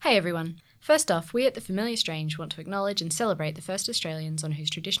Hey everyone. First off, we at The Familiar Strange want to acknowledge and celebrate the first Australians on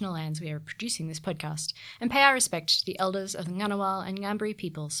whose traditional lands we are producing this podcast, and pay our respect to the elders of the Ngunnawal and Ngambri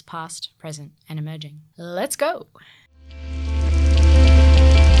peoples, past, present, and emerging. Let's go!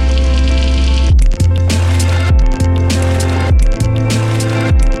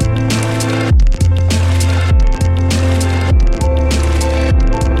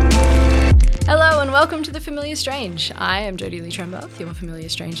 Welcome to The Familiar Strange. I am Jodie Lee Trembath, your familiar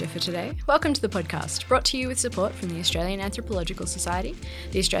stranger for today. Welcome to the podcast, brought to you with support from the Australian Anthropological Society,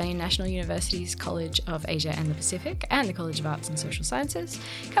 the Australian National University's College of Asia and the Pacific, and the College of Arts and Social Sciences,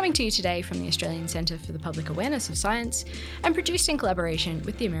 coming to you today from the Australian Centre for the Public Awareness of Science, and produced in collaboration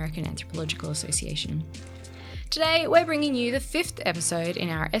with the American Anthropological Association. Today, we're bringing you the fifth episode in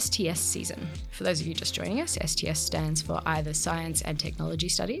our STS season. For those of you just joining us, STS stands for either Science and Technology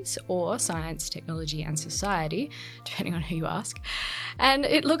Studies or Science, Technology and Society, depending on who you ask. And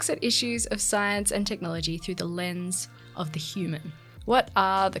it looks at issues of science and technology through the lens of the human. What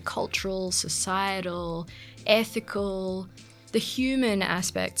are the cultural, societal, ethical, the human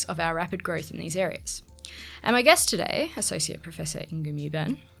aspects of our rapid growth in these areas? And my guest today, Associate Professor Inga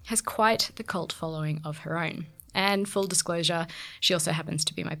Mewburn, has quite the cult following of her own. And full disclosure, she also happens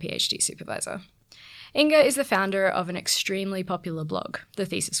to be my PhD supervisor. Inga is the founder of an extremely popular blog, The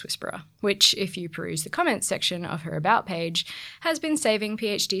Thesis Whisperer, which, if you peruse the comments section of her About page, has been saving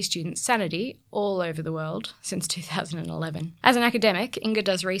PhD students' sanity all over the world since 2011. As an academic, Inga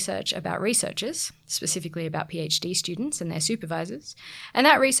does research about researchers, specifically about PhD students and their supervisors, and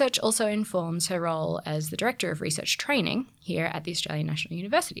that research also informs her role as the Director of Research Training here at the Australian National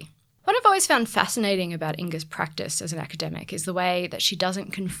University. What I've always found fascinating about Inga's practice as an academic is the way that she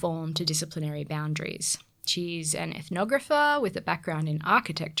doesn't conform to disciplinary boundaries. She's an ethnographer with a background in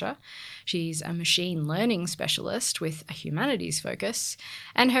architecture. She's a machine learning specialist with a humanities focus.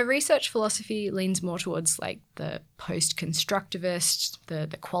 And her research philosophy leans more towards the post-constructivist,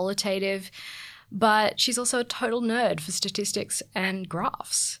 the qualitative. But she's also a total nerd for statistics and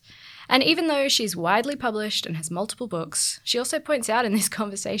graphs. And even though she's widely published and has multiple books, she also points out in this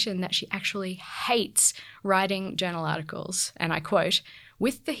conversation that she actually hates writing journal articles, and I quote,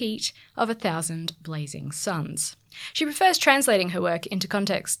 "with the heat of 1,000 blazing suns." She prefers translating her work into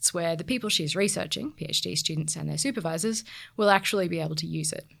contexts where the people she's researching, PhD students and their supervisors, will actually be able to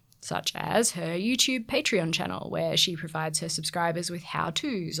use it, such as her YouTube Patreon channel, where she provides her subscribers with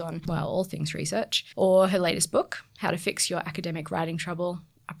how-tos on, all things research, or her latest book, How to Fix Your Academic Writing Trouble,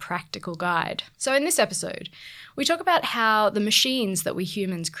 a practical guide. So in this episode, we talk about how the machines that we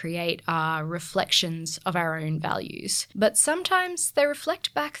humans create are reflections of our own values, but sometimes they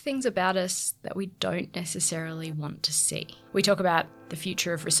reflect back things about us that we don't necessarily want to see. We talk about the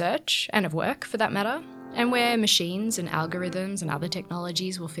future of research, and of work for that matter, and where machines and algorithms and other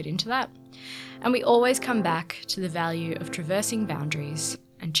technologies will fit into that. And we always come back to the value of traversing boundaries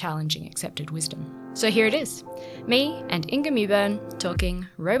and challenging accepted wisdom. So here it is, me and Inga Mewburn talking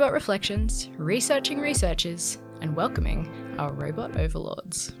robot reflections, researching researchers, and welcoming our robot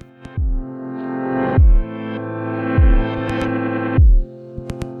overlords.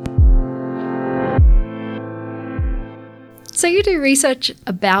 So you do research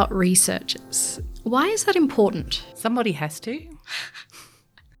about researchers. Why is that important? Somebody has to.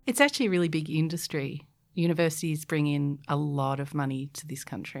 It's actually a really big industry. Universities bring in a lot of money to this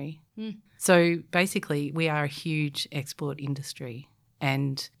country. So basically we are a huge export industry,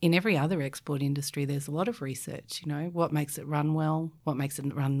 and in every other export industry there's a lot of research, what makes it run well, what makes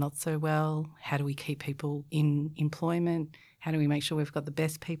it run not so well, how do we keep people in employment, how do we make sure we've got the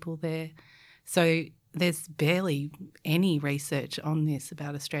best people there. So there's barely any research on this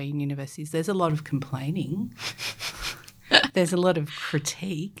about Australian universities. There's a lot of complaining. There's a lot of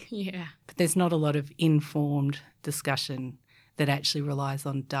critique, but there's not a lot of informed discussion that actually relies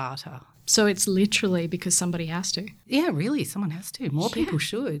on data. So it's literally because somebody has to. Yeah, really, someone has to. More people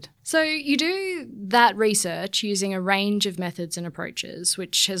should. So you do that research using a range of methods and approaches,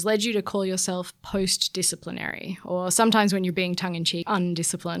 which has led you to call yourself post-disciplinary, or sometimes when you're being tongue-in-cheek,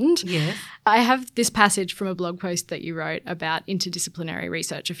 undisciplined. Yes. I have this passage from a blog post that you wrote about interdisciplinary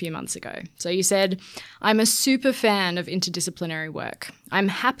research a few months ago. So you said, "I'm a super fan of interdisciplinary work. I'm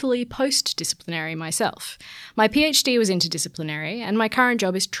happily post-disciplinary myself. My PhD was interdisciplinary and my current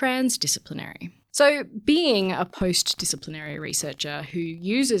job is transdisciplinary." So being a post-disciplinary researcher who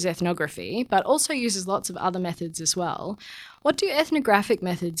uses ethnography but also uses lots of other methods as well, what do ethnographic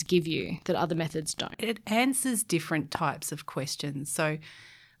methods give you that other methods don't? It answers different types of questions. So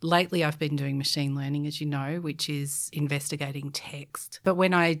Lately I've been doing machine learning, as you know, which is investigating text. But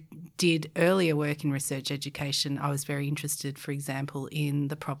when I did earlier work in research education, I was very interested, for example, in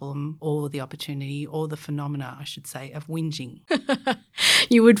the problem or the opportunity or the phenomena, I should say, of whinging.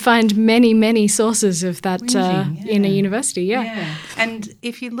 You would find many, many sources of that in a university, Yeah. And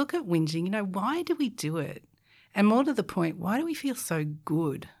if you look at whinging, why do we do it? And more to the point, why do we feel so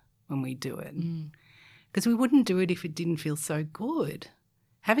good when we do it? Because we wouldn't do it if it didn't feel so good.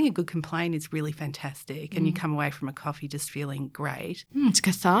 Having a good complaint is really fantastic and you come away from a coffee just feeling great. It's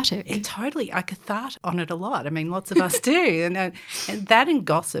cathartic. Totally. I cathart on it a lot. I mean, lots of us do. And that and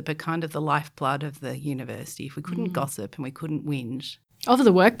gossip are kind of the lifeblood of the university. If we couldn't gossip and we couldn't whinge. Of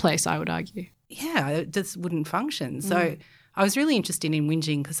the workplace, I would argue. Yeah, it just wouldn't function. So I was really interested in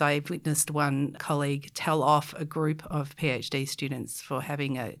whinging because I witnessed one colleague tell off a group of PhD students for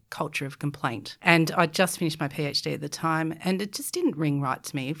having a culture of complaint. And I'd just finished my PhD at the time and it just didn't ring right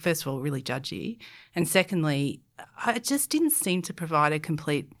to me. First of all, really judgy. And secondly, I just didn't seem to provide a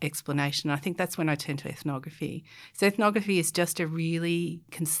complete explanation. I think that's when I turned to ethnography. So ethnography is just a really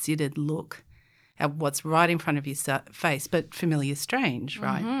considered look at what's right in front of your face, but familiar strange,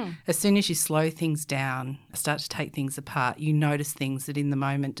 right? As soon as you slow things down, start to take things apart, you notice things that in the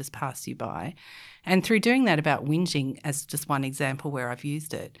moment just pass you by. And through doing that about whinging, as just one example where I've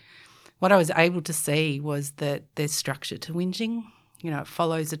used it, what I was able to see was that there's structure to whinging. It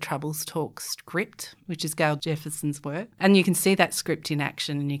follows a Troubles Talk script, which is Gail Jefferson's work. And you can see that script in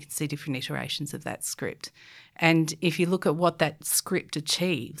action and you can see different iterations of that script. And if you look at what that script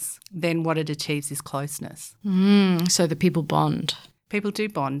achieves, then what it achieves is closeness. So the people bond. People do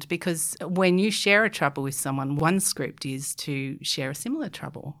bond because when you share a trouble with someone, one script is to share a similar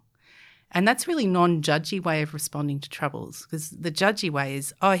trouble. And that's really non-judgy way of responding to troubles because the judgy way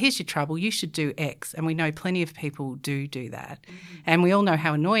is, oh, here's your trouble, you should do X. And we know plenty of people do that. And we all know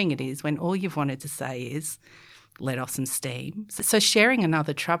how annoying it is when all you've wanted to say is, let off some steam. So sharing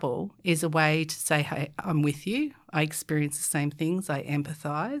another trouble is a way to say, hey, I'm with you. I experience the same things. I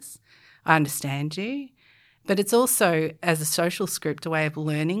empathise. I understand you. But it's also, as a social script, a way of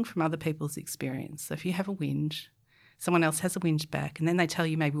learning from other people's experience. So if you have a whinge, someone else has a whinge back and then they tell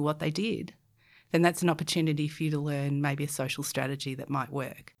you maybe what they did, then that's an opportunity for you to learn maybe a social strategy that might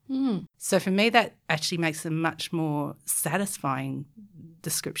work. So for me, that actually makes a much more satisfying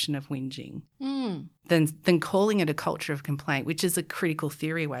description of whinging than calling it a culture of complaint, which is a critical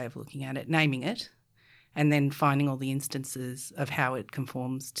theory way of looking at it, naming it, and then finding all the instances of how it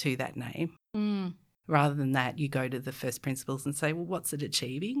conforms to that name. Rather than that, you go to the first principles and say, well, what's it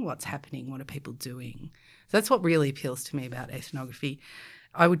achieving? What's happening? What are people doing? So that's what really appeals to me about ethnography.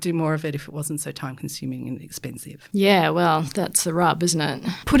 I would do more of it if it wasn't so time-consuming and expensive. Yeah, well, that's the rub, isn't it?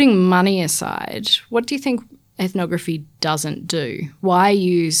 Putting money aside, what do you think ethnography doesn't do? Why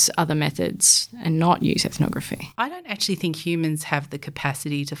use other methods and not use ethnography? I don't actually think humans have the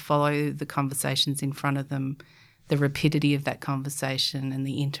capacity to follow the conversations in front of them, the rapidity of that conversation and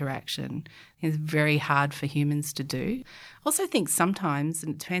the interaction is very hard for humans to do. I also think sometimes,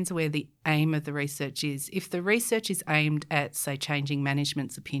 and it depends on where the aim of the research is, if the research is aimed at, say, changing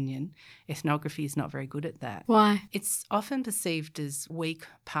management's opinion, ethnography is not very good at that. Why? It's often perceived as weak,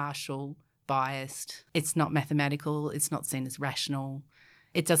 partial, biased. It's not mathematical. It's not seen as rational.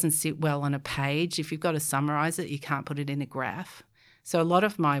 It doesn't sit well on a page. If you've got to summarise it, you can't put it in a graph. So a lot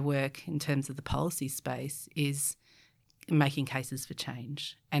of my work in terms of the policy space is making cases for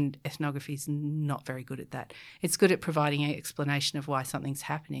change, and ethnography is not very good at that. It's good at providing an explanation of why something's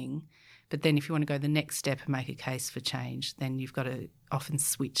happening, but then if you want to go the next step and make a case for change, then you've got to often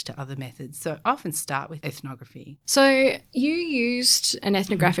switch to other methods. So I often start with ethnography. So you used an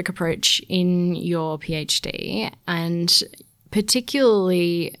ethnographic approach in your PhD and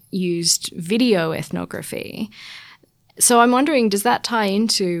particularly used video ethnography. So I'm wondering, does that tie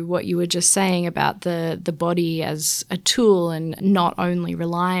into what you were just saying about the body as a tool and not only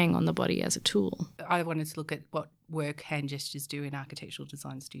relying on the body as a tool? I wanted to look at what work hand gestures do in architectural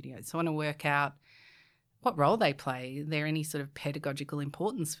design studios. So I want to work out what role they play. Is there any sort of pedagogical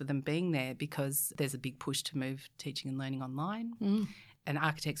importance for them being there? Because there's a big push to move teaching and learning online. And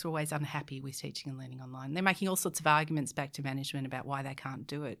architects are always unhappy with teaching and learning online. They're making all sorts of arguments back to management about why they can't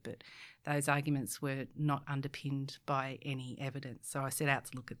do it, but those arguments were not underpinned by any evidence. So I set out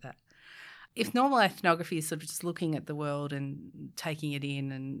to look at that. If normal ethnography is sort of just looking at the world and taking it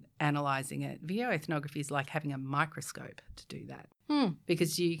in and analysing it, video ethnography is like having a microscope to do that.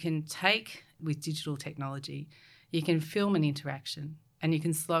 Because you can take, with digital technology, you can film an interaction and you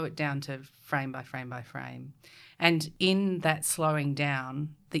can slow it down to frame by frame by frame. And in that slowing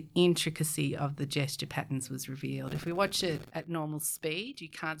down, the intricacy of the gesture patterns was revealed. If we watch it at normal speed, you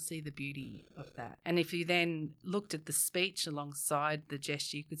can't see the beauty of that. And if you then looked at the speech alongside the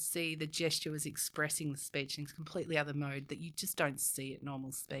gesture, you could see the gesture was expressing the speech in a completely other mode that you just don't see at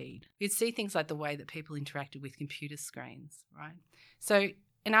normal speed. You'd see things like the way that people interacted with computer screens, right? So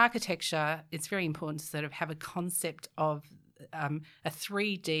in architecture, it's very important to sort of have a concept of a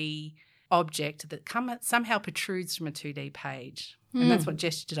 3D object that somehow protrudes from a 2D page. And that's what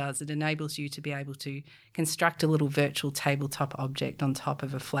gesture does. It enables you to be able to construct a little virtual tabletop object on top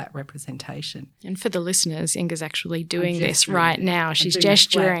of a flat representation. And for the listeners, Inga's actually doing this right now. She's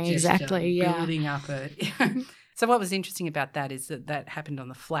gesturing, exactly. Yeah. Building up a... So what was interesting about that is that happened on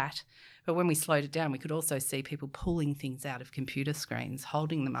the flat. But when we slowed it down, we could also see people pulling things out of computer screens,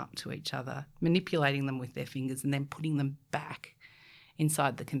 holding them up to each other, manipulating them with their fingers and then putting them back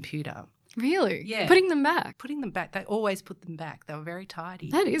inside the computer. Really? Yeah. Putting them back? Putting them back. They always put them back. They were very tidy.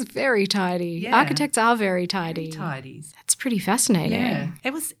 That is very tidy. Yeah. Architects are very tidy. Very tidies. That's pretty fascinating. Yeah.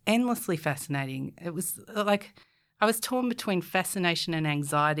 It was endlessly fascinating. It was like I was torn between fascination and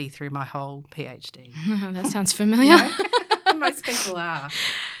anxiety through my whole PhD. That sounds familiar. Most people are.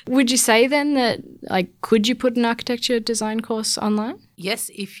 Would you say then that, could you put an architecture design course online? Yes,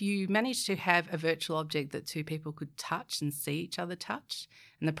 if you manage to have a virtual object that two people could touch and see each other touch.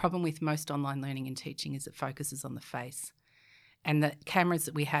 And the problem with most online learning and teaching is it focuses on the face. And the cameras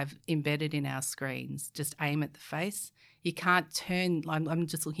that we have embedded in our screens just aim at the face. You can't turn, I'm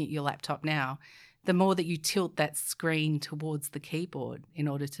just looking at your laptop now, the more that you tilt that screen towards the keyboard in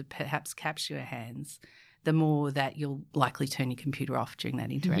order to perhaps capture your hands, the more that you'll likely turn your computer off during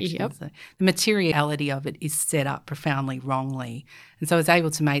that interaction. Yep. So the materiality of it is set up profoundly wrongly. And so I was able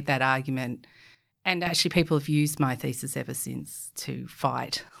to make that argument. And actually people have used my thesis ever since to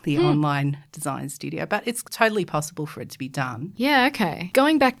fight the online design studio. But it's totally possible for it to be done. Yeah, okay.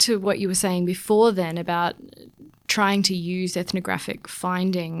 Going back to what you were saying before then about trying to use ethnographic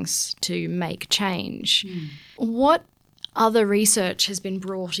findings to make change, what other research has been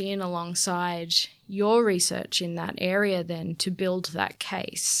brought in alongside your research in that area then to build that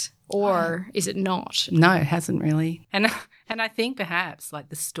case? Or is it not? No, it hasn't really. And I think perhaps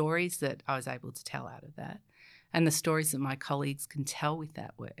the stories that I was able to tell out of that and the stories that my colleagues can tell with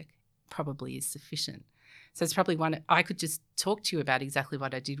that work probably is sufficient. So it's probably one I could just talk to you about exactly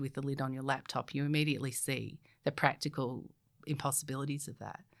what I did with the lid on your laptop. You immediately see the practical impossibilities of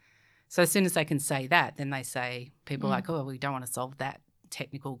that. So as soon as they can say that, then they say, people are like, oh, we don't want to solve that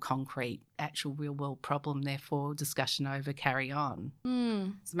technical, concrete, actual real-world problem, therefore discussion over, carry on.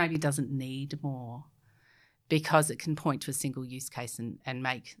 So maybe it doesn't need more because it can point to a single use case and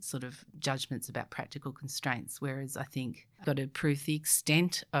make sort of judgments about practical constraints, whereas I think you've got to prove the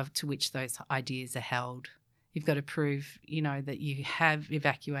extent to which those ideas are held. You've got to prove, that you have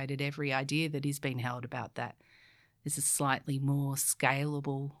evacuated every idea that is being held about that. There's a slightly more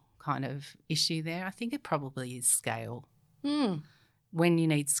scalable kind of issue there. I think it probably is scale. When you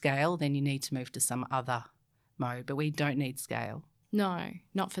need scale, then you need to move to some other mode, but we don't need scale. No,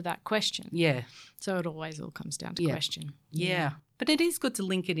 not for that question. Yeah. So it always all comes down to question. Yeah. But it is good to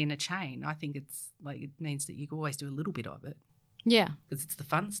link it in a chain. I think it's it means that you can always do a little bit of it. Yeah. Because it's the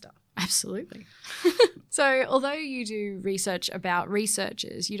fun stuff. Absolutely. So although you do research about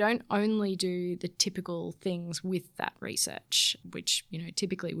researchers, you don't only do the typical things with that research, which,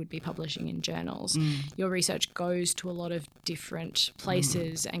 typically would be publishing in journals. Your research goes to a lot of different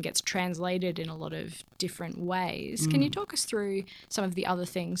places and gets translated in a lot of different ways. Can you talk us through some of the other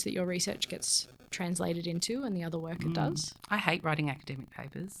things that your research gets translated into and the other work it does? I hate writing academic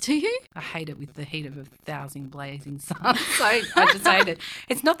papers. Do you? I hate it with the heat of 1,000 blazing suns. So I just hate it.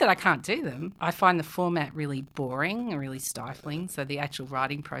 It's not that I can't do them. I find the format really boring and really stifling, so the actual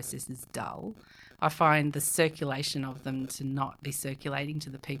writing process is dull. I find the circulation of them to not be circulating to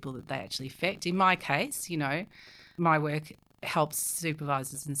the people that they actually affect. In my case, my work helps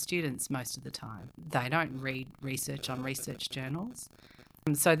supervisors and students most of the time. They don't read research on research journals.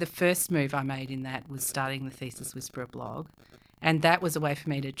 So the first move I made in that was starting the Thesis Whisperer blog, and that was a way for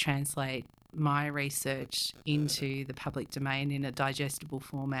me to translate my research into the public domain in a digestible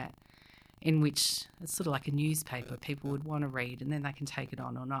format in which it's sort of like a newspaper people would want to read and then they can take it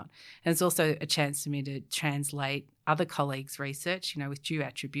on or not. And it's also a chance for me to translate other colleagues' research, with due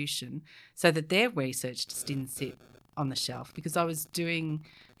attribution, so that their research just didn't sit on the shelf, because I was doing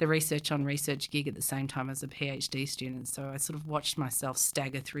the research on research gig at the same time as a PhD student. So I sort of watched myself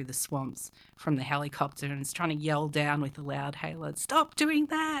stagger through the swamps from the helicopter and was trying to yell down with a loud hailer, stop doing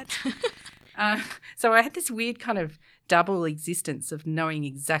that. So I had this weird kind of double existence of knowing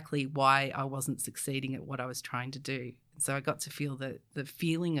exactly why I wasn't succeeding at what I was trying to do. So I got to feel the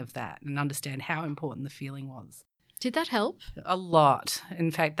feeling of that and understand how important the feeling was. Did that help? A lot.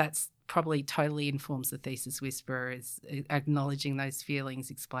 In fact, that's probably totally informs the thesis whisperer, is acknowledging those feelings,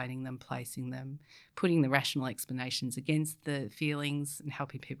 explaining them, placing them, putting the rational explanations against the feelings and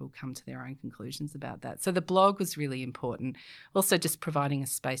helping people come to their own conclusions about that. So the blog was really important. Also just providing a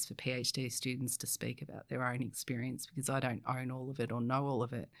space for PhD students to speak about their own experience, because I don't own all of it or know all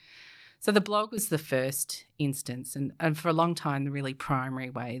of it. So the blog was the first instance and for a long time the really primary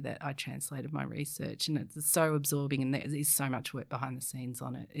way that I translated my research, and it's so absorbing and there is so much work behind the scenes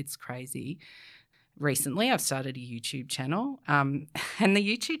on it. It's crazy. Recently I've started a YouTube channel and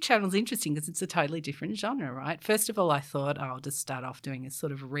the YouTube channel is interesting because it's a totally different genre, right? First of all, I thought I'll just start off doing a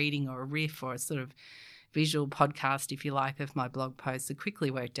sort of reading or a riff or a sort of visual podcast, if you like, of my blog posts. I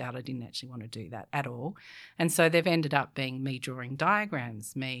quickly worked out I didn't actually want to do that at all. And so they've ended up being me drawing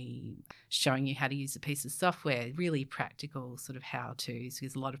diagrams, me showing you how to use a piece of software, really practical sort of how-tos,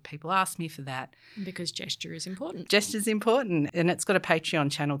 because a lot of people ask me for that. Because gesture is important. Gesture is important, and it's got a Patreon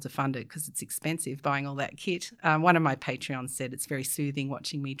channel to fund it because it's expensive buying all that kit. One of my Patreons said it's very soothing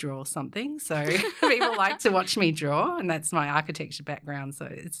watching me draw something. So people like to watch me draw, and that's my architecture background, so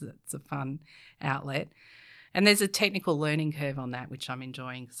it's a fun outlet. And there's a technical learning curve on that, which I'm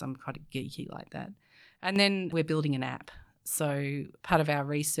enjoying because I'm quite geeky like that. And then we're building an app. So part of our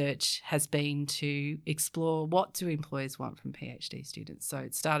research has been to explore what do employers want from PhD students. So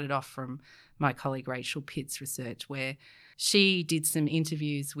it started off from my colleague Rachel Pitt's research, where she did some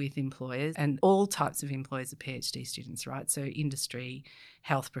interviews with employers, and all types of employers are PhD students, right? So industry,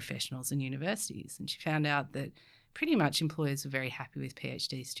 health professionals and universities. And she found out that pretty much employers were very happy with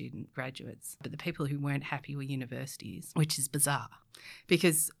PhD student graduates, but the people who weren't happy were universities, which is bizarre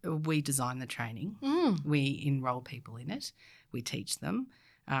because we design the training, we enrol people in it, we teach them,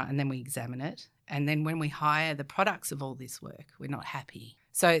 and then we examine it. And then when we hire the products of all this work, we're not happy.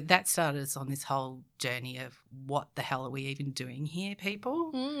 So that started us on this whole journey of what the hell are we even doing here,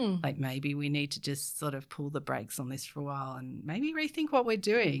 people? Like maybe we need to just sort of pull the brakes on this for a while and maybe rethink what we're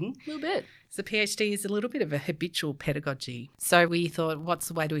doing. A little bit. So PhD is a little bit of a habitual pedagogy. So we thought, what's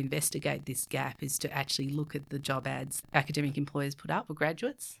the way to investigate this gap is to actually look at the job ads academic employers put up for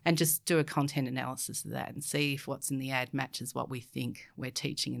graduates and just do a content analysis of that and see if what's in the ad matches what we think we're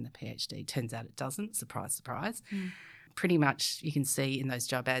teaching in the PhD. Turns out it doesn't. Surprise, surprise. Pretty much you can see in those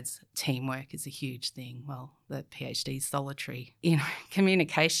job ads, teamwork is a huge thing. Well, the PhD is solitary.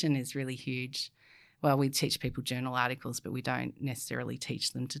 Communication is really huge. Well, we teach people journal articles, but we don't necessarily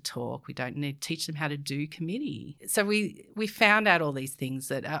teach them to talk. We don't need to teach them how to do committee. So we found out all these things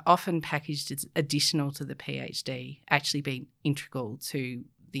that are often packaged as additional to the PhD, actually being integral to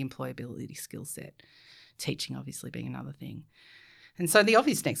the employability skill set, teaching obviously being another thing. And so the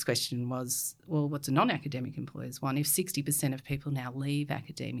obvious next question was, well, what do non-academic employers want? If 60% of people now leave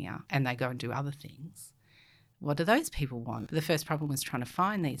academia and they go and do other things, what do those people want? The first problem was trying to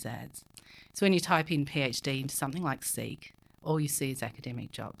find these ads. So when you type in PhD into something like Seek, all you see is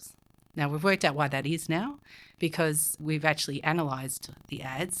academic jobs. Now, we've worked out why that is now because we've actually analysed the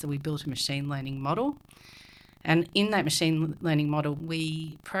ads. So we built a machine learning model. And in that machine learning model,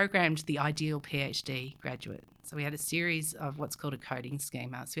 we programmed the ideal PhD graduate. So we had a series of what's called a coding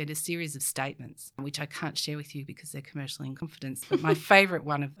schema. So we had a series of statements, which I can't share with you because they're commercially in confidence. But my favourite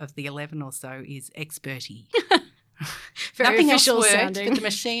one of the 11 or so is experty. Very Nothing official else worked, sounding. but the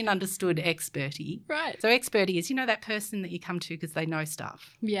machine understood experty. Right. So experty is, that person that you come to because they know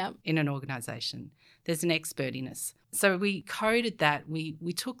stuff in an organisation. There's an expertiness. So we coded that.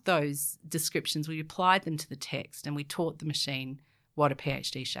 We took those descriptions, we applied them to the text, and we taught the machine what a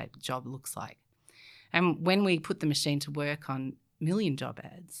PhD-shaped job looks like. And when we put the machine to work on million job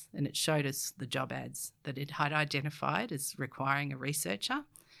ads, and it showed us the job ads that it had identified as requiring a researcher,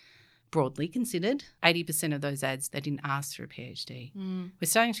 broadly considered, 80% of those ads, they didn't ask for a PhD. We're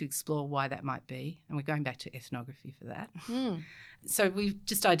starting to explore why that might be, and we're going back to ethnography for that. So we've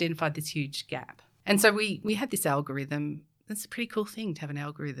just identified this huge gap. And so we had this algorithm. It's a pretty cool thing to have an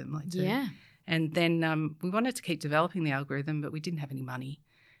algorithm. Yeah. And then we wanted to keep developing the algorithm, but we didn't have any money.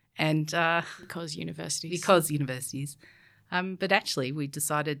 And Because universities. But actually we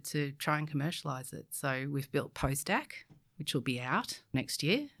decided to try and commercialise it. So we've built Postdac, which will be out next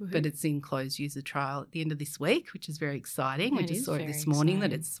year, but it's in closed user trial at the end of this week, which is very exciting. We just saw it this morning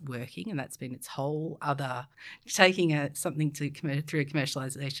that it's working, and that's been its whole other, taking something through a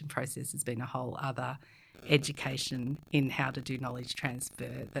commercialisation process has been a whole other education in how to do knowledge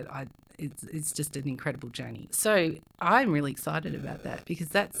transfer that it's just an incredible journey. So I'm really excited about that because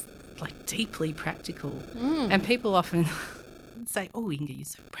that's like deeply practical. And people often say, oh, we can get you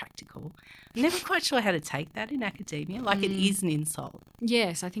so practical. I'm never quite sure how to take that in academia. Like it is an insult.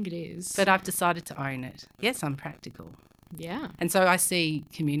 Yes, I think it is. But I've decided to own it. Yes, I'm practical. Yeah. And so I see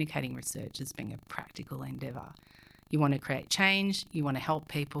communicating research as being a practical endeavour. You want to create change, you want to help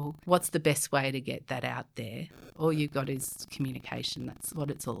people. What's the best way to get that out there? All you've got is communication. That's what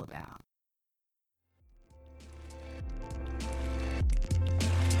it's all about.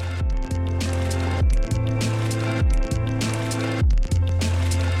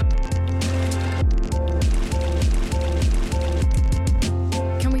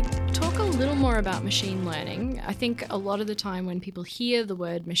 More about machine learning. I think a lot of the time when people hear the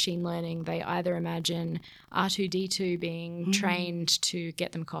word machine learning, they either imagine R2-D2 being trained to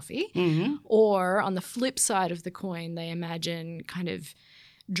get them coffee, or on the flip side of the coin, they imagine kind of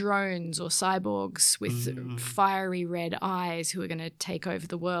drones or cyborgs with fiery red eyes who are going to take over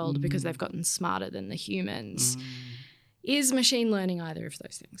the world because they've gotten smarter than the humans. Is machine learning either of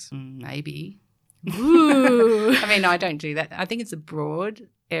those things? Maybe. Ooh. I mean, I don't do that. I think it's a broad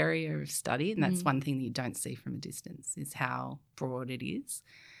area of study, and that's one thing that you don't see from a distance is how broad it is.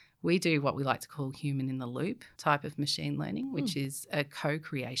 We do what we like to call human in the loop type of machine learning, which is a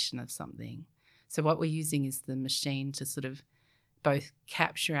co-creation of something. So what we're using is the machine to sort of both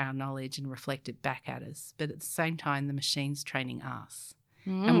capture our knowledge and reflect it back at us, but at the same time the machine's training us.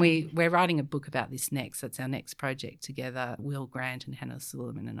 And we're writing a book about this next. That's our next project together, Will Grant and Hannah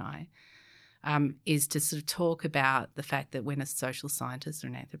Suleiman and I. Is to sort of talk about the fact that when a social scientist or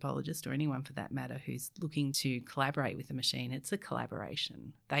an anthropologist or anyone for that matter who's looking to collaborate with a machine, it's a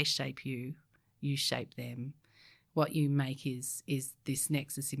collaboration. They shape you, you shape them. What you make is this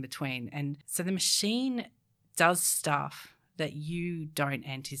nexus in between. And so the machine does stuff that you don't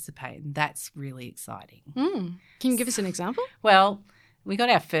anticipate, and that's really exciting. Can you give us an example? Well, we got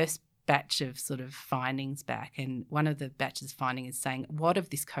our first batch of sort of findings back, and one of the batches finding is saying what of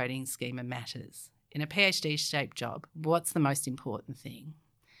this coding schema matters in a PhD shaped job. What's the most important thing?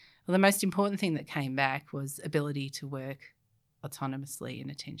 Well, the most important thing that came back was ability to work autonomously and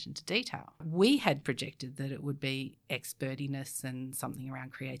attention to detail. We had projected that it would be expertiness and something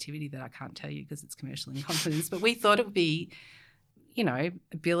around creativity that I can't tell you because it's commercial in confidence, but we thought it would be, you know,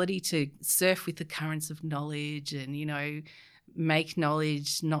 ability to surf with the currents of knowledge and, you know, make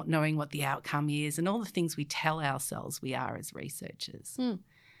knowledge, not knowing what the outcome is, and all the things we tell ourselves we are as researchers.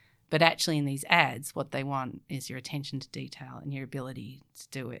 But actually in these ads, what they want is your attention to detail and your ability to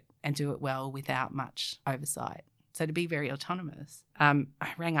do it and do it well without much oversight. So to be very autonomous. I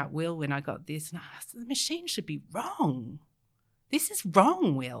rang up Will when I got this and I said, the machine should be wrong. This is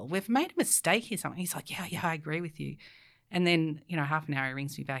wrong, Will. We've made a mistake here. Something. He's like, yeah, I agree with you. And then, you know, half an hour he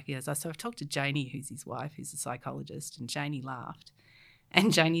rings me back. He goes, so I've talked to Janie, who's his wife, who's a psychologist, and Janie laughed.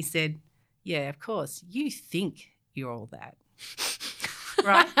 And Janie said, yeah, of course, you think you're all that,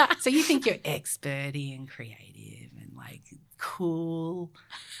 right? So you think you're experty and creative and, like, cool.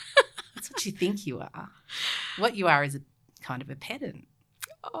 That's what you think you are. What you are is a kind of a pedant.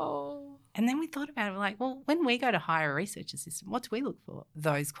 Oh. And then we thought about it. We're like, well, when we go to hire a research assistant, what do we look for?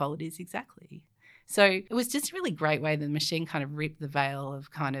 Those qualities exactly. So it was just a really great way the machine kind of ripped the veil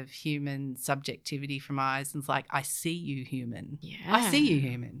of kind of human subjectivity from eyes and was like, I see you, human. Yeah. I see you,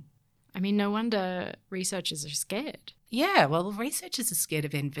 human. I mean, no wonder researchers are scared. Yeah, well, researchers are scared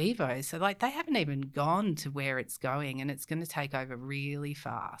of in vivo. So, like, they haven't even gone to where it's going and it's going to take over really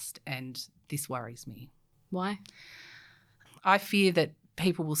fast. And this worries me. Why? I fear that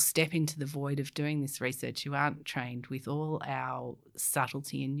people will step into the void of doing this research who aren't trained with all our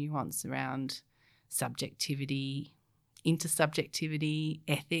subtlety and nuance around subjectivity, intersubjectivity,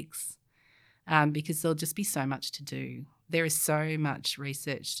 ethics, because there'll just be so much to do. There is so much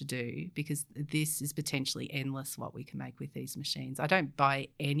research to do because this is potentially endless what we can make with these machines. I don't buy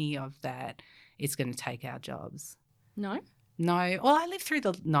any of that. It's going to take our jobs. No? No. Well, I lived through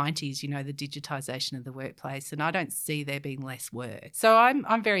the 90s, you know, the digitisation of the workplace, and I don't see there being less work. So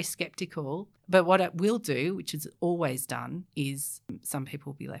I'm very sceptical. But what it will do, which it's always done, is some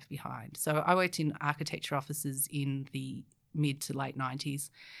people will be left behind. So I worked in architecture offices in the mid to late 90s.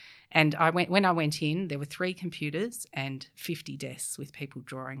 And when I went in, there were 3 computers and 50 desks with people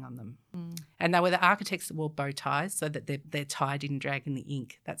drawing on them. And they were the architects that wore bow ties so that their tie didn't drag in the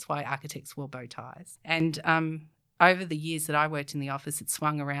ink. That's why architects wore bow ties. And over the years that I worked in the office, it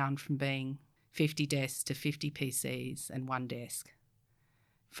swung around from being 50 desks to 50 PCs and 1 desk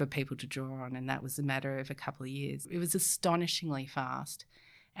for people to draw on, and that was a matter of a couple of years. It was astonishingly fast.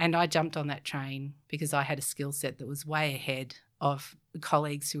 And I jumped on that train because I had a skill set that was way ahead of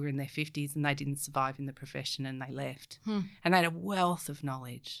colleagues who were in their 50s and they didn't survive in the profession and they left. And they had a wealth of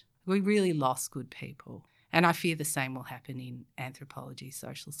knowledge. We really lost good people. And I fear the same will happen in anthropology,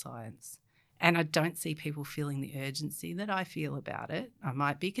 social science. And I don't see people feeling the urgency that I feel about it. I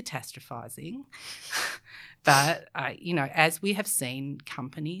might be catastrophizing, but, as we have seen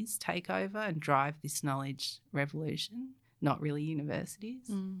companies take over and drive this knowledge revolution, not really universities.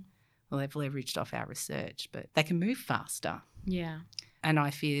 Well, they've leveraged off our research, but they can move faster. Yeah. And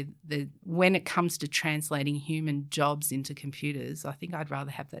I fear that when it comes to translating human jobs into computers, I think I'd rather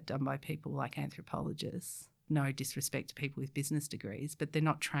have that done by people like anthropologists. No disrespect to people with business degrees, but they're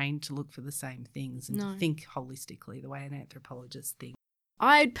not trained to look for the same things and to think holistically the way an anthropologist thinks.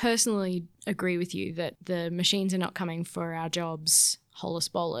 I'd personally agree with you that the machines are not coming for our jobs holus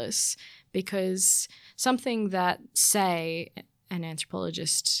bolus, because something that, say, an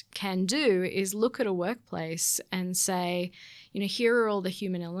anthropologist can do is look at a workplace and say, here are all the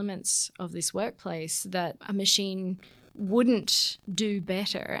human elements of this workplace that a machine wouldn't do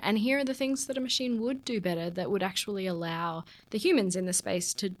better, and here are the things that a machine would do better that would actually allow the humans in the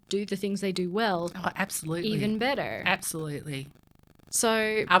space to do the things they do well. Oh, absolutely. Even better. Absolutely.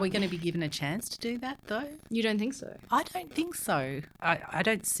 So are we going to be given a chance to do that, though? You don't think so? I don't think so. I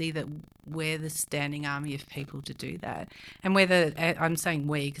don't see that we're the standing army of people to do that. And whether I'm saying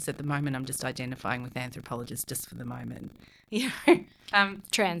we, because at the moment I'm just identifying with anthropologists just for the moment. We're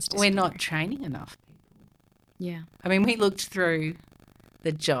not training enough people. Yeah. I mean, we looked through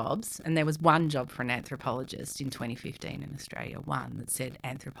the jobs, and there was one job for an anthropologist in 2015 in Australia, one that said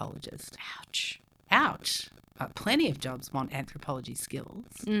anthropologist. Ouch. Plenty of jobs want anthropology skills,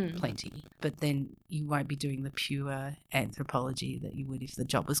 plenty, but then you won't be doing the pure anthropology that you would if the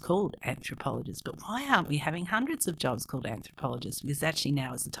job was called anthropologist. But why aren't we having hundreds of jobs called anthropologists? Because actually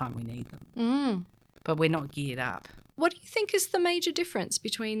now is the time we need them. But we're not geared up. What do you think is the major difference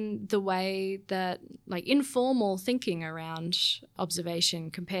between the way that, informal thinking around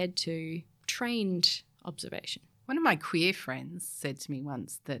observation compared to trained observation? One of my queer friends said to me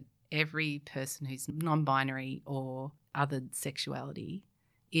once that every person who's non-binary or other sexuality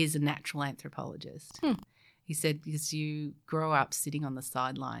is a natural anthropologist. He said because you grow up sitting on the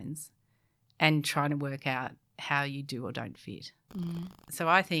sidelines and trying to work out how you do or don't fit. So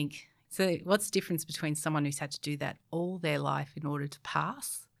I think, what's the difference between someone who's had to do that all their life in order to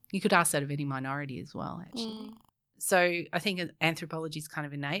pass? You could ask that of any minority as well, actually. So I think anthropology is kind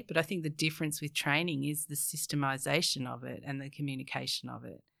of innate, but I think the difference with training is the systemisation of it and the communication of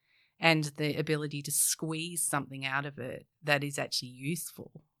it, and the ability to squeeze something out of it that is actually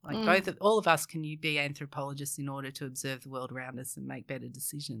useful. All of us can be anthropologists in order to observe the world around us and make better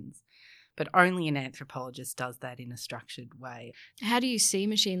decisions. But only an anthropologist does that in a structured way. How do you see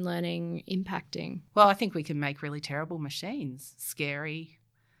machine learning impacting? Well, I think we can make really terrible machines, scary.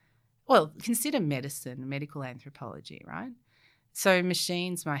 Well, consider medicine, medical anthropology, right? So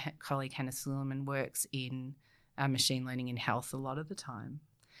machines, my colleague Hannah Suleiman works in machine learning in health a lot of the time.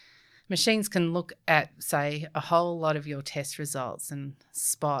 Machines can look at, say, a whole lot of your test results and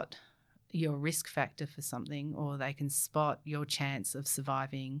spot your risk factor for something, or they can spot your chance of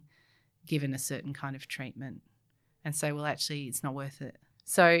surviving given a certain kind of treatment and say, well, actually, it's not worth it.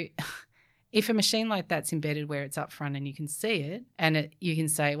 So if a machine like that's embedded where it's up front and you can see it, and you can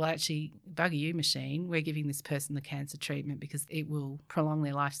say, well, actually, bugger you, machine, we're giving this person the cancer treatment because it will prolong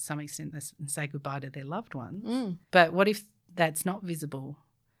their life to some extent and say goodbye to their loved ones. But what if that's not visible?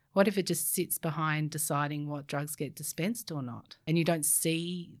 What if it just sits behind deciding what drugs get dispensed or not? And you don't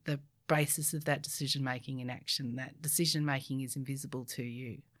see the basis of that decision-making in action. That decision-making is invisible to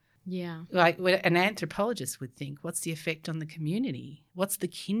you. Yeah. Like an anthropologist would think, what's the effect on the community? What's the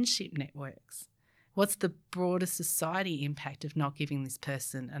kinship networks? What's the broader society impact of not giving this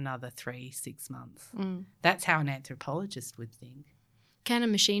person another 3-6 months? That's how an anthropologist would think. Can a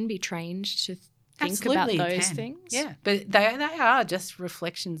machine be trained to think Absolutely about those can. things? Yeah, but they are just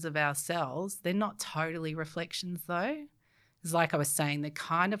reflections of ourselves. They're not totally reflections though. It's like I was saying, they're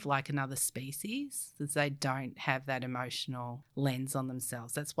kind of like another species because they don't have that emotional lens on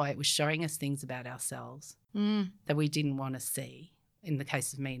themselves. That's why it was showing us things about ourselves that we didn't want to see. In the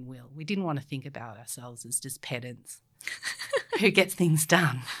case of me and Will, we didn't want to think about ourselves as just pedants who gets things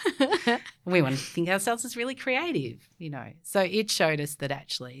done. We want to think of ourselves as really creative, So it showed us that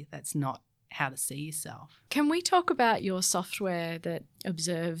actually that's not how to see yourself. Can we talk about your software that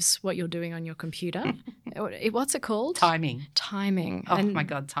observes what you're doing on your computer? What's it called? Timing. Timing. Oh, my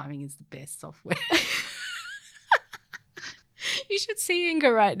God, timing is the best software. You should see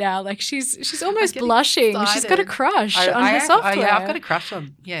Inga right now. Like she's almost blushing. Excited. She's got a crush on her software. Yeah, I've got a crush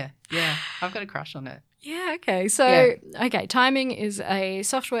on. Yeah, I've got a crush on it. Yeah, okay. So, Timing is a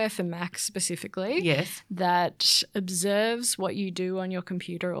software for Mac specifically. Yes. That observes what you do on your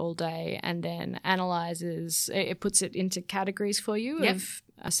computer all day and then analyzes, it puts it into categories for you of,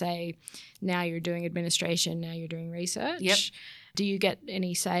 say, now you're doing administration, now you're doing research. Yep. Do you get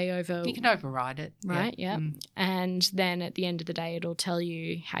any say over? You can override it. Right, yeah. And then at the end of the day, it'll tell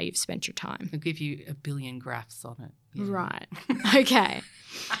you how you've spent your time. It'll give you a billion graphs on it. Yeah. Right. Okay.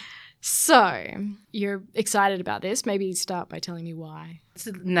 So you're excited about this. Maybe start by telling me why. It's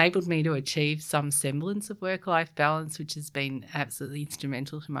enabled me to achieve some semblance of work-life balance, which has been absolutely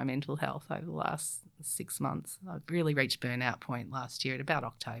instrumental to my mental health over the last 6 months. I've really reached burnout point last year at about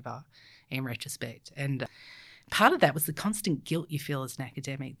October in retrospect. And part of that was the constant guilt you feel as an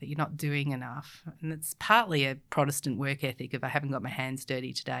academic that you're not doing enough. And it's partly a Protestant work ethic of I haven't got my hands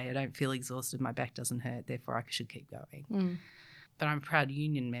dirty today, I don't feel exhausted, my back doesn't hurt, therefore I should keep going. But I'm a proud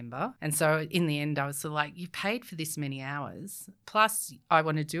union member. And so in the end, I was sort of like, you've paid for this many hours. Plus, I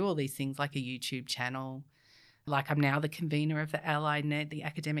want to do all these things like a YouTube channel. Like I'm now the convener of the Ally Net, the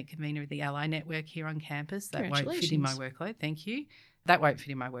academic convener of the Ally Network here on campus. That won't fit in my workload. Thank you. That won't fit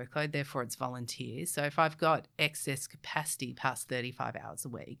in my workload, therefore it's volunteers. So if I've got excess capacity past 35 hours a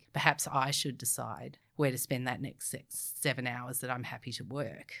week, perhaps I should decide where to spend that next 7 hours that I'm happy to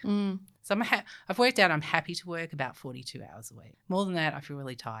work. So I've worked out I'm happy to work about 42 hours a week. More than that, I feel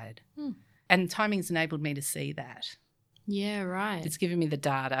really tired. And timing's enabled me to see that. Yeah, right. It's given me the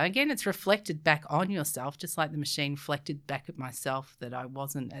data. Again, it's reflected back on yourself, just like the machine reflected back at myself that I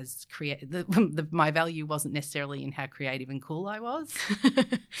wasn't as creative. My value wasn't necessarily in how creative and cool I was.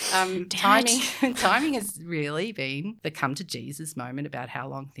 Timing has really been the come to Jesus moment about how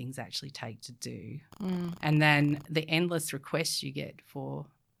long things actually take to do. And then the endless requests you get for,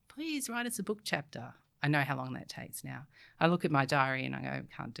 please write us a book chapter. I know how long that takes now. I look at my diary and I go,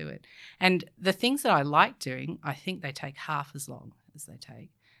 can't do it. And the things that I like doing, I think they take half as long as they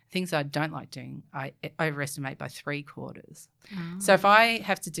take. Things I don't like doing, I overestimate by 3/4. So if I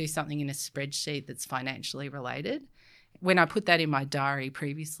have to do something in a spreadsheet that's financially related, when I put that in my diary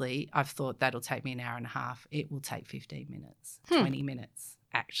previously, I've thought that'll take me an hour and a half. It will take 15 minutes, 20 minutes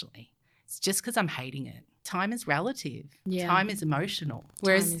actually. It's just because I'm hating it. Time is relative. Yeah. Time is emotional.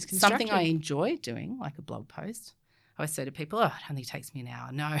 Whereas something I enjoy doing, like a blog post, I always say to people, it only takes me an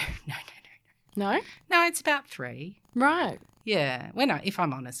hour. No. No? No, it's about 3. Right. Yeah, if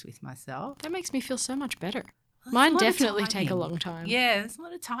I'm honest with myself. That makes me feel so much better. Mine definitely take a long time. Yeah, there's a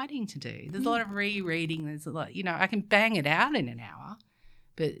lot of tidying to do. There's a lot of rereading. There's a lot, I can bang it out in an hour.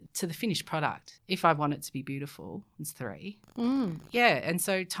 But to the finished product, if I want it to be beautiful, it's 3. Yeah, and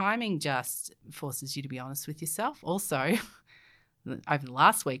so timing just forces you to be honest with yourself. Also, over the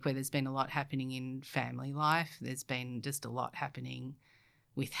last week where there's been a lot happening in family life, there's been just a lot happening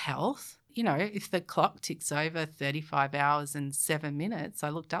with health. If the clock ticks over 35 hours and 7 minutes, I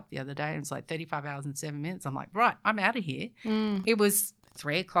looked up the other day and it's like 35 hours and 7 minutes. I'm like, right, I'm out of here. It was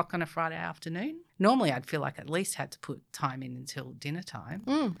 3 o'clock on a Friday afternoon. Normally I'd feel like I at least had to put time in until dinner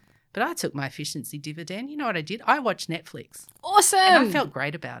time. But I took my efficiency dividend. You know what I did? I watched Netflix. Awesome. And I felt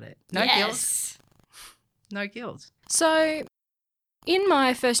great about it. No guilt. No guilt. So in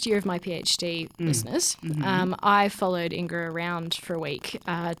my first year of my PhD business, I followed Inga around for a week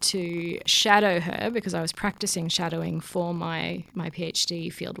to shadow her because I was practicing shadowing for my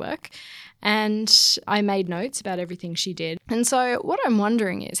PhD fieldwork. And I made notes about everything she did. And so what I'm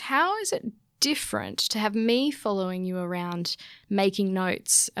wondering is, how is it different to have me following you around making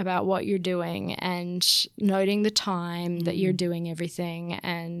notes about what you're doing and noting the time that you're doing everything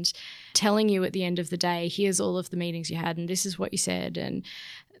and telling you at the end of the day, here's all of the meetings you had and this is what you said, and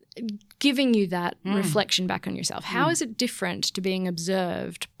giving you that reflection back on yourself? How is it different to being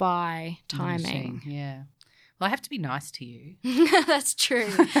observed by timing? Yeah. Well, I have to be nice to you. That's true.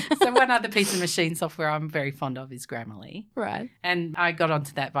 So one other piece of machine software I'm very fond of is Grammarly. Right. And I got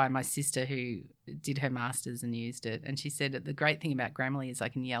onto that by my sister who did her master's and used it. And she said that the great thing about Grammarly is I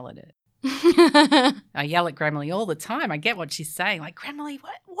can yell at it. I yell at Grammarly all the time. I get what she's saying. Like, Grammarly,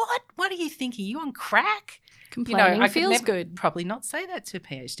 what are you thinking? Are you on crack? Complaining feels good. Probably not say that to a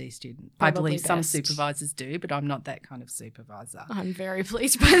PhD student. Probably I believe best. Some supervisors do, but I'm not that kind of supervisor. I'm very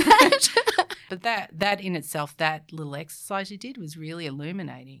pleased by that. But that in itself, that little exercise you did was really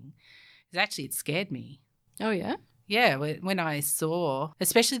illuminating. It scared me. Oh, yeah? Yeah, when I saw,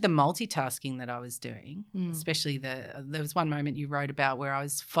 especially the multitasking that I was doing, especially there was one moment you wrote about where I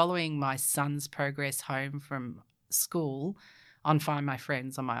was following my son's progress home from school on Find My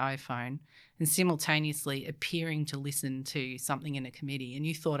Friends on my iPhone and simultaneously appearing to listen to something in a committee, and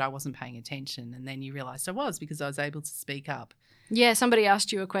you thought I wasn't paying attention, and then you realised I was because I was able to speak up. Yeah, somebody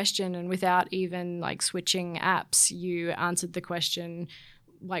asked you a question and without even like switching apps, you answered the question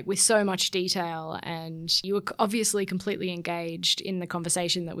like with so much detail, and you were obviously completely engaged in the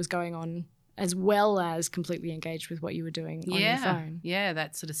conversation that was going on as well as completely engaged with what you were doing on your phone. Yeah,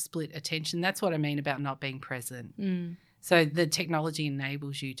 that sort of split attention. That's what I mean about not being present. So the technology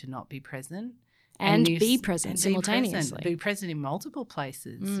enables you to not be present. And be present simultaneously. Be present in multiple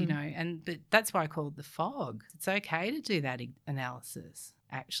places, you know, but that's why I call it the fog. It's okay to do that analysis.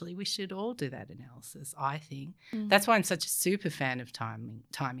 Actually, we should all do that analysis, I think. That's why I'm such a super fan of timing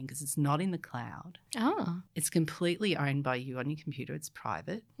because it's not in the cloud. It's completely owned by you on your computer. It's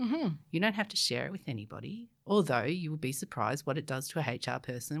private. You don't have to share it with anybody, although you will be surprised what it does to a HR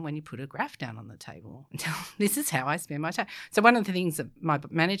person when you put a graph down on the table. This is how I spend my time. So one of the things that my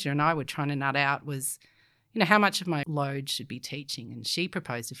manager and I were trying to nut out was, you know, how much of my load should be teaching, and she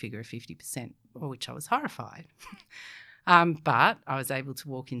proposed a figure of 50%, which I was horrified. But I was able to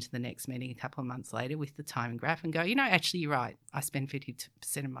walk into the next meeting a couple of months later with the time and graph and go, you know, actually you're right. I spend 50%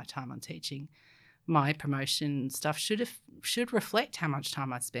 of my time on teaching. My promotion stuff should reflect how much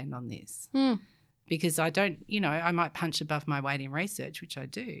time I spend on this. Because I don't, you know, I might punch above my weight in research, which I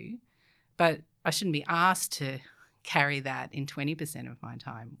do, but I shouldn't be asked to carry that in 20% of my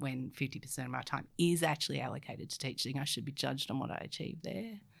time when 50% of my time is actually allocated to teaching. I should be judged on what I achieve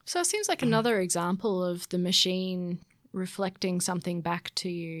there. So it seems like another example of the machine reflecting something back to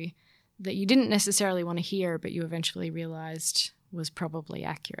you that you didn't necessarily want to hear, but you eventually realised was probably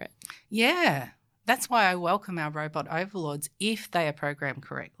accurate. Yeah. That's why I welcome our robot overlords if they are programmed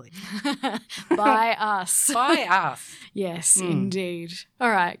correctly. By us. By us. Yes, indeed.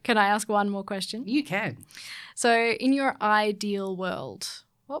 All right. Can I ask one more question? You can. So in your ideal world,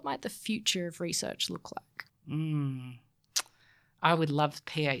 what might the future of research look like? I would love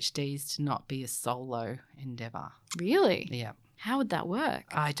PhDs to not be a solo endeavour. Really? Yeah. How would that work?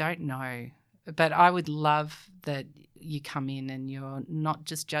 I don't know. But I would love that you come in and you're not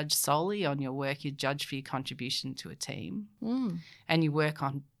just judged solely on your work, you're judged for your contribution to a team. And you work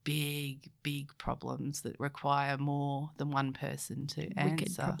on big, big problems that require more than one person to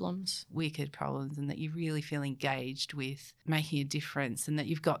answer. Wicked problems, and that you really feel engaged with making a difference, and that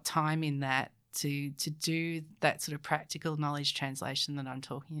you've got time in that to do that sort of practical knowledge translation that I'm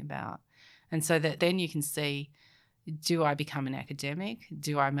talking about. And so that then you can see, do I become an academic?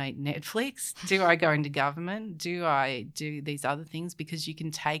 Do I make Netflix? Do I go into government? Do I do these other things? Because you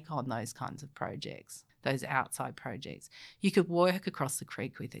can take on those kinds of projects, those outside projects. You could work across the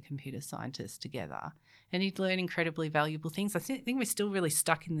creek with a computer scientist together and you'd learn incredibly valuable things. I think we're still really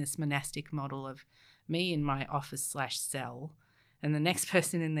stuck in this monastic model of me in my office/cell and the next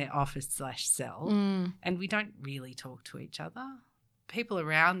person in their office/cell, and we don't really talk to each other. People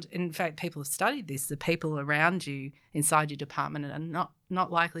around, in fact, people have studied this, the people around you inside your department are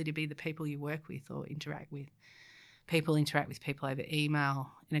not likely to be the people you work with or interact with. People interact with people over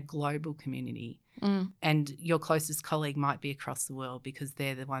email in a global community, and your closest colleague might be across the world because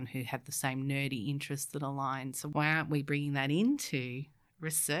they're the one who have the same nerdy interests that align. So why aren't we bringing that into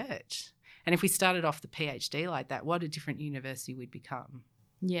research? And if we started off the PhD like that, what a different university we'd become.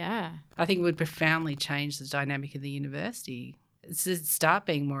 Yeah. I think it would profoundly change the dynamic of the university. It's to start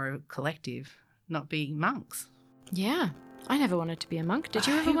being more collective, not being monks. Yeah. I never wanted to be a monk. Did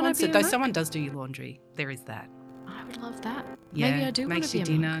you ever want to be a monk? Though someone does do your laundry. There is that. I would love that. Yeah, maybe I do want to be a monk. Makes your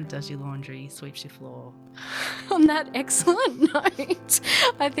dinner, does your laundry, sweeps your floor. On that excellent note,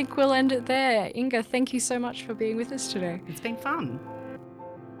 I think we'll end it there. Inga, thank you so much for being with us today. It's been fun.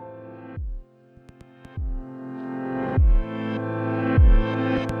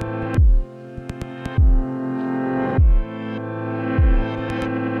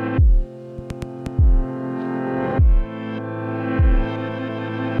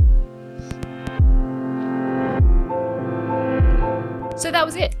 So that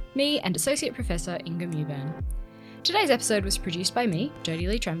was it, me and Associate Professor Inga Mewburn. Today's episode was produced by me, Jodie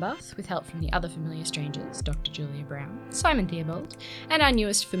Lee Trembath, with help from the other familiar strangers, Dr. Julia Brown, Simon Theobald, and our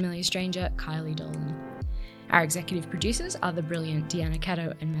newest familiar stranger, Kylie Dolan. Our executive producers are the brilliant Deanna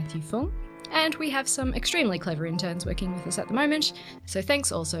Caddo and Matthew Fung, and we have some extremely clever interns working with us at the moment, so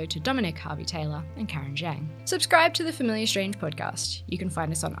thanks also to Dominic Harvey-Taylor and Karen Zhang. Subscribe to the Familiar Strange podcast. You can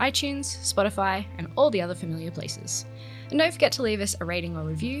find us on iTunes, Spotify, and all the other familiar places. And don't forget to leave us a rating or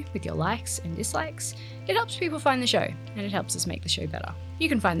review with your likes and dislikes. It helps people find the show, and it helps us make the show better. You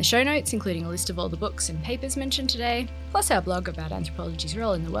can find the show notes, including a list of all the books and papers mentioned today, plus our blog about anthropology's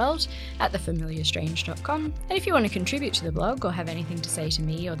role in the world at thefamiliarstrange.com. And if you want to contribute to the blog or have anything to say to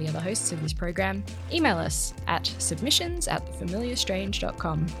me or the other hosts of this program, email us at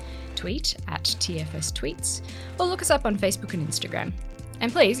submissions@thefamiliarstrange.com, tweet at TFStweets, or look us up on Facebook and Instagram.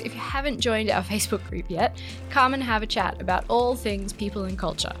 And please, if you haven't joined our Facebook group yet, come and have a chat about all things people and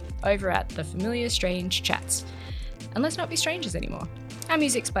culture over at the Familiar Strange Chats. And let's not be strangers anymore. Our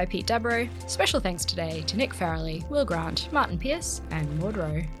music's by Pete Dabro. Special thanks today to Nick Farrelly, Will Grant, Martin Pierce, and Maud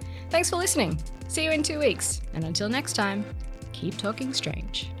Rowe. Thanks for listening. See you in 2 weeks. And until next time, keep talking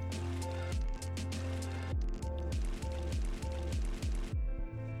strange.